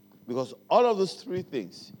 Because all of those three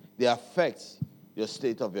things, they affect your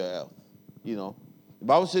state of your health. You know, the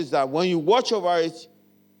Bible says that when you watch over it,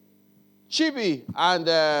 Chibi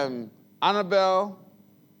and Annabelle,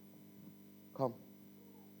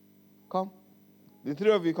 come. The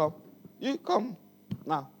three of you come. You come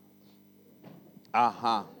now.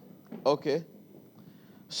 Okay.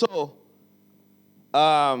 So,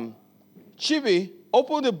 Chibi,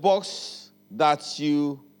 open the box that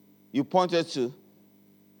you pointed to.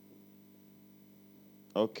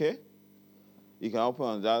 Okay. You can open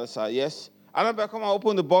on the other side. Yes. Annabelle, come and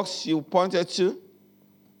open the box you pointed to.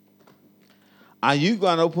 And you go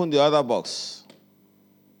and open the other box.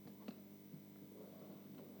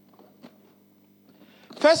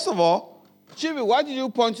 First of all, Chibi, why did you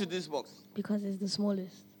point to this box? Because it's the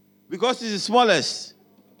smallest. Because it's the smallest.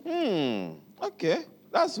 Okay.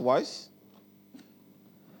 That's wise.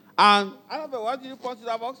 And Annabelle, why did you point to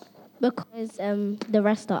that box? Because the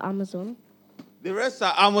rest are Amazon. The rest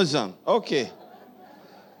are Amazon. Okay.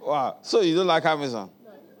 Wow. So you don't like Amazon?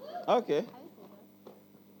 No. Okay.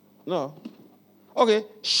 No. Okay.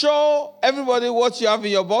 Show everybody what you have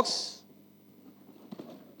in your box.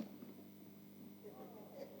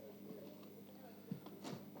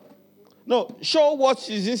 No. Show what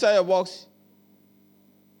is inside your box.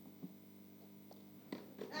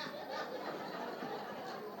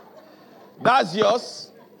 That's yours.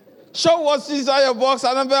 Show what's inside your box,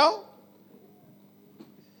 Annabelle.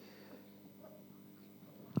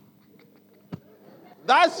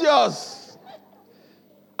 That's yours.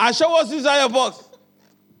 And show what's inside your box.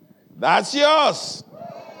 That's yours.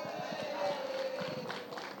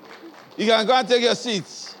 You can go and take your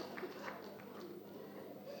seat.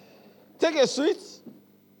 Take a seat.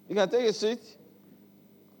 You can take a seat.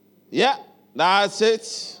 Yeah, that's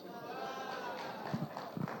it.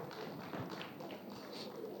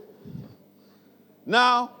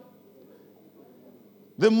 Now,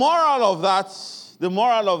 the moral of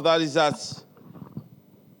that is that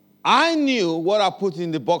I knew what I put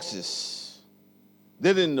in the boxes.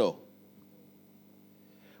 They didn't know.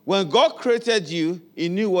 When God created you, He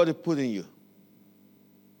knew what He put in you.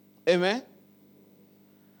 Amen?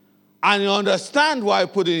 And you understand why He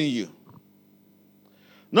put it in you.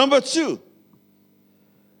 Number two,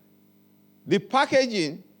 the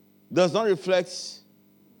packaging does not reflect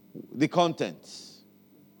the content.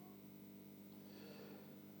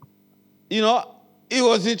 You know, it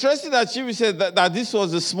was interesting that Chibi said that this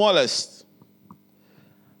was the smallest.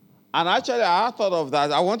 And actually, I thought of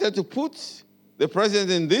that. I wanted to put the present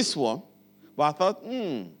in this one, but I thought,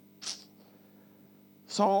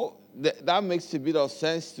 so that makes a bit of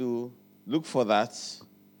sense to look for that.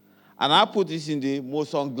 And I put this in the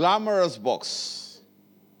most unglamorous box.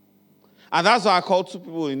 And that's why I called two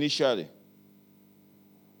people initially.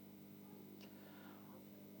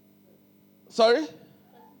 Sorry?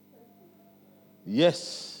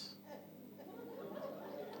 Yes.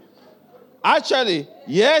 Actually,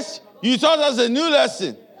 yes, you taught us a new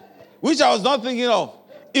lesson, which I was not thinking of.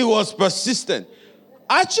 It was persistent.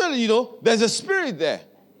 Actually, you know, there's a spirit there.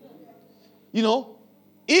 You know,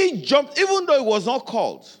 he jumped, even though it was not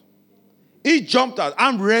called, he jumped out.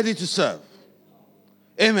 I'm ready to serve.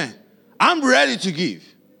 Amen. I'm ready to give.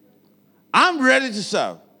 I'm ready to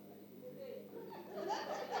serve.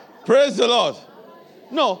 Praise the Lord.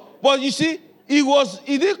 No, but you see,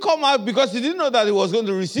 he didn't come out because he didn't know that he was going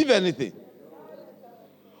to receive anything.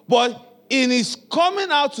 But in his coming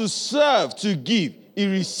out to serve, to give, he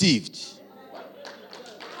received.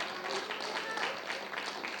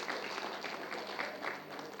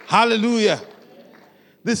 Hallelujah.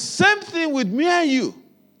 The same thing with me and you.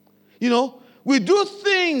 You know, we do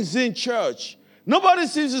things in church. Nobody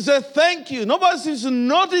seems to say thank you. Nobody seems to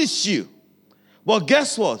notice you. But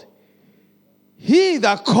guess what? He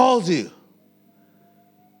that called you,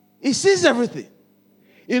 He sees everything.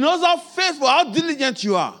 He knows how faithful, how diligent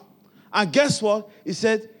you are. And guess what? He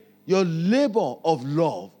said, your labor of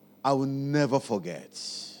love, I will never forget.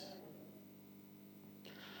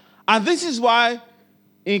 And this is why,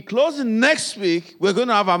 in closing next week, we're going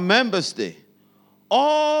to have our Members' Day.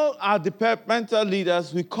 All our departmental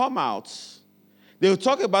leaders will come out. They will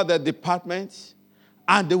talk about their departments,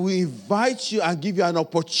 and they will invite you and give you an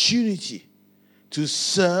opportunity to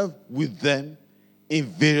serve with them in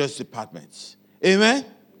various departments. Amen?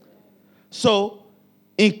 So,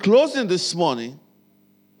 in closing this morning,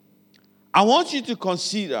 I want you to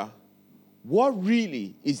consider what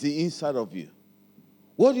really is the inside of you.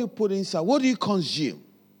 What do you put inside? What do you consume?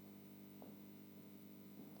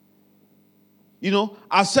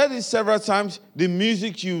 I've said it several times, the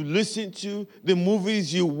music you listen to, the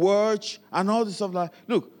movies you watch, and all this stuff like,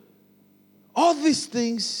 look, all these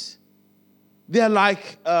things, they're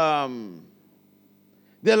like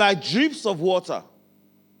drips of water.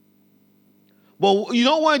 But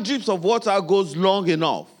when drips of water goes long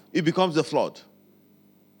enough, it becomes a flood.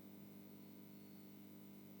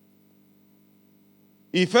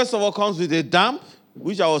 It first of all comes with a damp,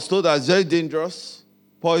 which I was told is very dangerous,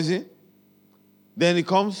 poison. Then it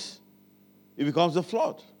becomes a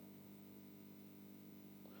flood.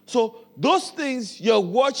 So those things you're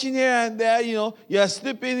watching here and there, you're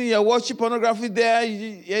sleeping, you're watching pornography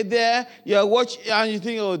there, you're watching, and you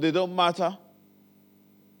think, they don't matter.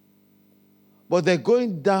 But they're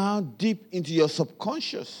going down deep into your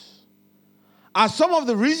subconscious. And some of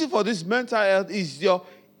the reason for this mental health is your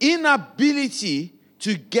inability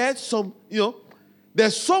to get some,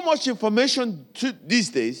 there's so much information these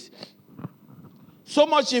days, so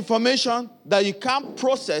much information that you can't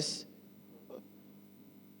process.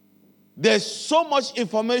 There's so much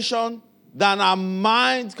information that our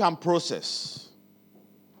mind can process.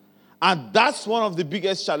 And that's one of the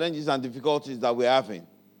biggest challenges and difficulties that we're having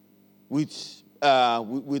with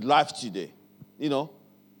life today.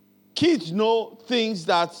 Kids know things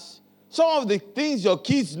that, some of the things your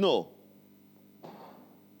kids know,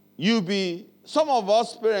 some of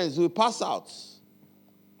us parents will pass out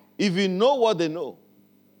if you know what they know.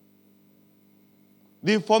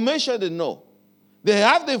 The information they know. They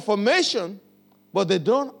have the information, but they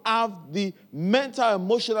don't have the mental,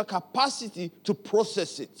 emotional capacity to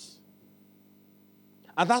process it.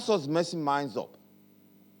 And that's what's messing minds up.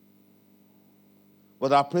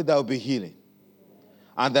 But I pray there will be healing.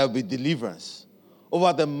 And there will be deliverance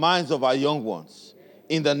over the minds of our young ones.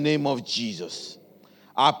 In the name of Jesus.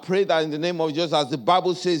 I pray that in the name of Jesus, as the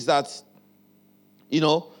Bible says that,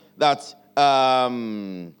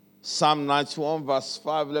 Psalm 91 verse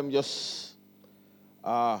 5, let me just,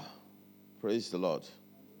 praise the Lord.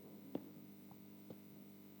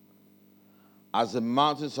 As the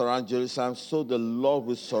mountains surround Jerusalem, so the Lord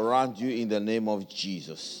will surround you in the name of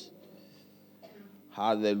Jesus.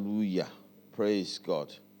 Hallelujah. Praise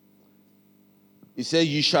God. He said,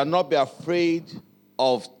 you shall not be afraid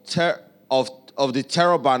of the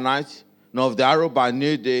terror by night, nor of the arrow by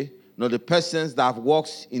noonday, nor the pestilence that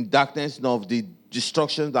walks in darkness, nor of the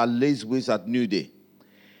destruction that lays waste at noonday.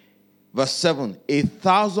 Verse 7,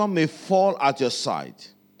 1,000 may fall at your side,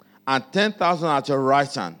 and 10,000 at your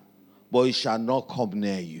right hand, but it shall not come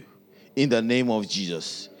near you. In the name of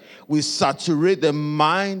Jesus. We saturate the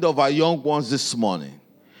mind of our young ones this morning.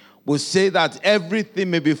 We say that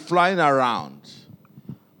everything may be flying around,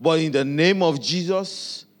 but in the name of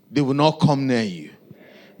Jesus, they will not come near you.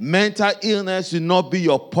 Mental illness will not be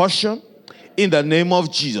your portion. In the name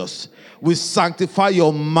of Jesus. We sanctify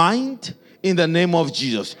your mind in the name of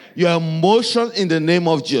Jesus. Your emotions in the name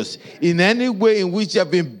of Jesus. In any way in which you have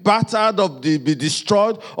been battered or be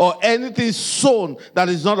destroyed or anything sown that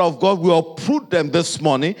is not of God, we uproot them this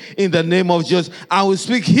morning in the name of Jesus. And we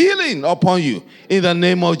speak healing upon you in the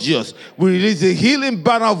name of Jesus. We release the healing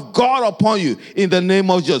banner of God upon you in the name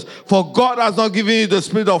of Jesus. For God has not given you the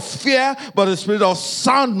spirit of fear, but the spirit of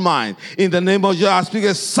sound mind. In the name of Jesus, I speak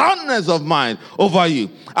a soundness of mind over you.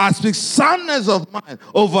 I speak soundness of mind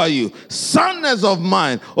over you. Soundness of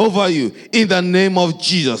mind over you in the name of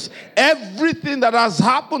Jesus. Everything that has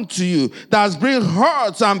happened to you that has bring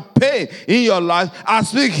hurts and pain in your life, I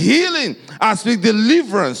speak healing. I speak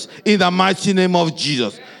deliverance in the mighty name of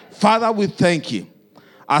Jesus. Father, we thank you.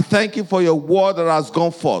 I thank you for your word that has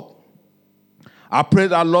gone forth. I pray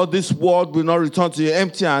that, Lord, this word will not return to you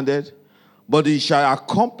empty-handed, but it shall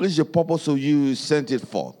accomplish the purpose of you who sent it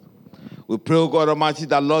forth. We pray, O God Almighty,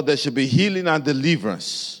 that, Lord, there should be healing and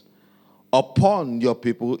deliverance upon your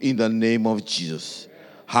people in the name of Jesus.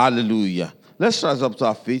 Hallelujah. Let's rise up to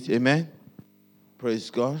our feet. Amen. Praise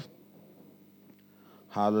God.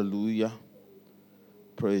 Hallelujah.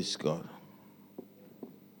 Praise God.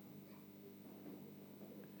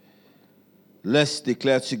 Let's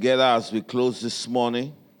declare together as we close this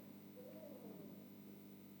morning.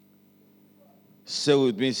 Say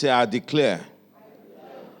with me, say, I declare.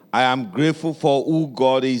 I am grateful for who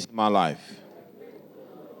God is in my life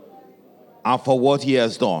and for what he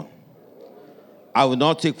has done. I will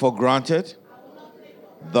not take for granted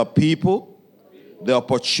the people, the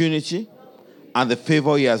opportunity, and the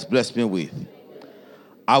favor he has blessed me with.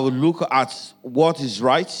 I will look at what is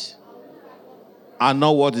right and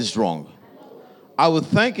not what is wrong. I will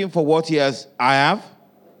thank him for what I have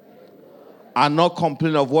and not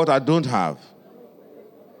complain of what I don't have.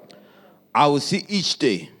 I will see each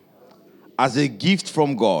day as a gift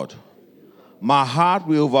from God, My heart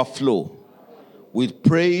will overflow with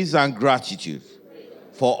praise and gratitude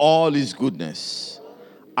for all his goodness.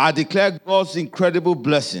 I declare God's incredible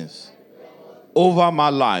blessings over my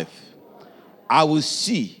life. I will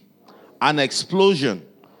see an explosion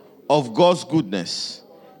of God's goodness,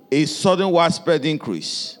 a sudden widespread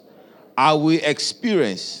increase. I will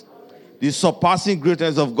experience the surpassing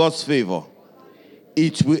greatness of God's favor.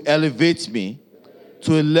 It will elevate me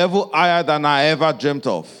to a level higher than I ever dreamt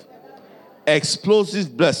of.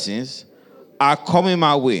 Explosive blessings are coming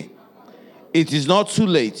my way. It is not too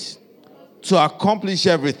late to accomplish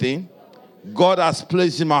everything God has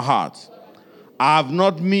placed in my heart. I have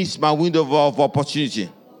not missed my window of opportunity.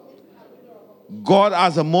 God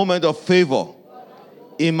has a moment of favor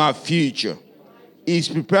in my future. He's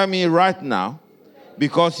preparing me right now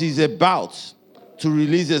because he's about to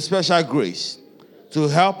release a special grace to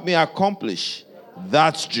help me accomplish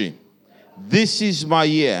that dream. This is my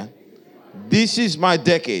year. This is my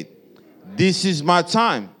decade. This is my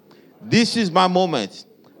time. This is my moment.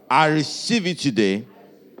 I receive it today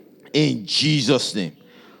in Jesus' name.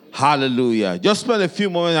 Hallelujah. Just spend a few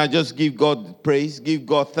moments and just give God praise, give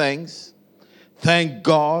God thanks. Thank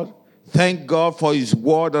God. Thank God for his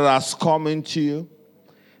word that has come into you.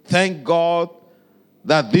 Thank God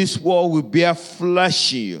that this word will bear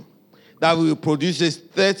flesh in you, that will produce a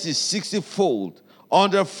 30, 60-fold,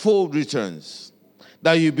 100-fold returns,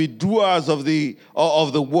 that you'll be doers of the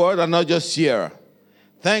word and not just hearer.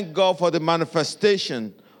 Thank God for the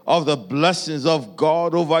manifestation of the blessings of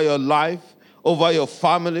God over your life, over your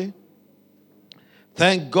family.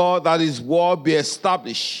 Thank God that his word be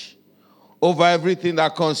established over everything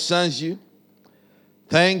that concerns you.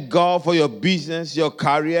 Thank God for your business, your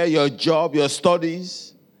career, your job, your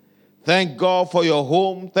studies. Thank God for your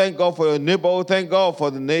home. Thank God for your neighborhood. Thank God for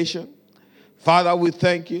the nation. Father, we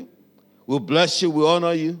thank you. We bless you. We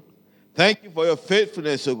honor you. Thank you for your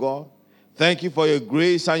faithfulness, O God. Thank you for your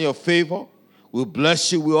grace and your favor. We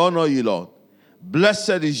bless you. We honor you, Lord.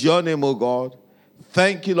 Blessed is your name, O God.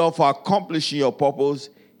 Thank you, Lord, for accomplishing your purpose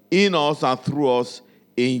in us and through us.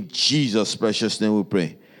 In Jesus' precious name we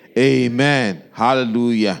pray. Amen.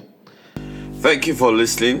 Hallelujah. Thank you for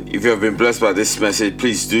listening. If you have been blessed by this message,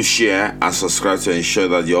 please do share and subscribe to ensure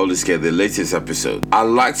that you always get the latest episode. I'd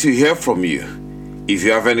like to hear from you. If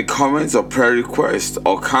you have any comments or prayer requests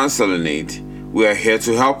or counseling need, we are here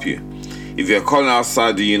to help you. If you're calling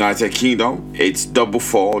outside the United Kingdom, it's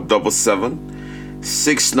 4477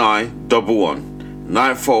 6911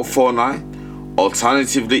 9449.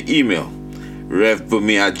 Alternatively, email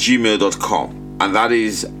revbumi@gmail.com, and that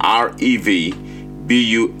is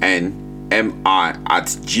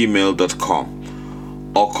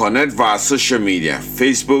revbunmi@gmail.com, or connect via social media,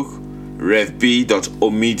 Facebook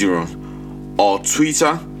RevB.Omidiran, or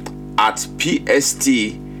Twitter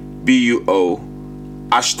 @PSTBUO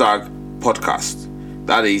 #podcast.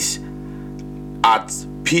 That is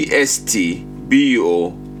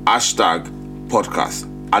 @PSTBUO #podcast.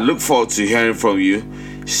 I look forward to hearing from you,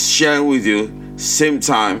 sharing with you, same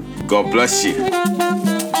time. God bless you.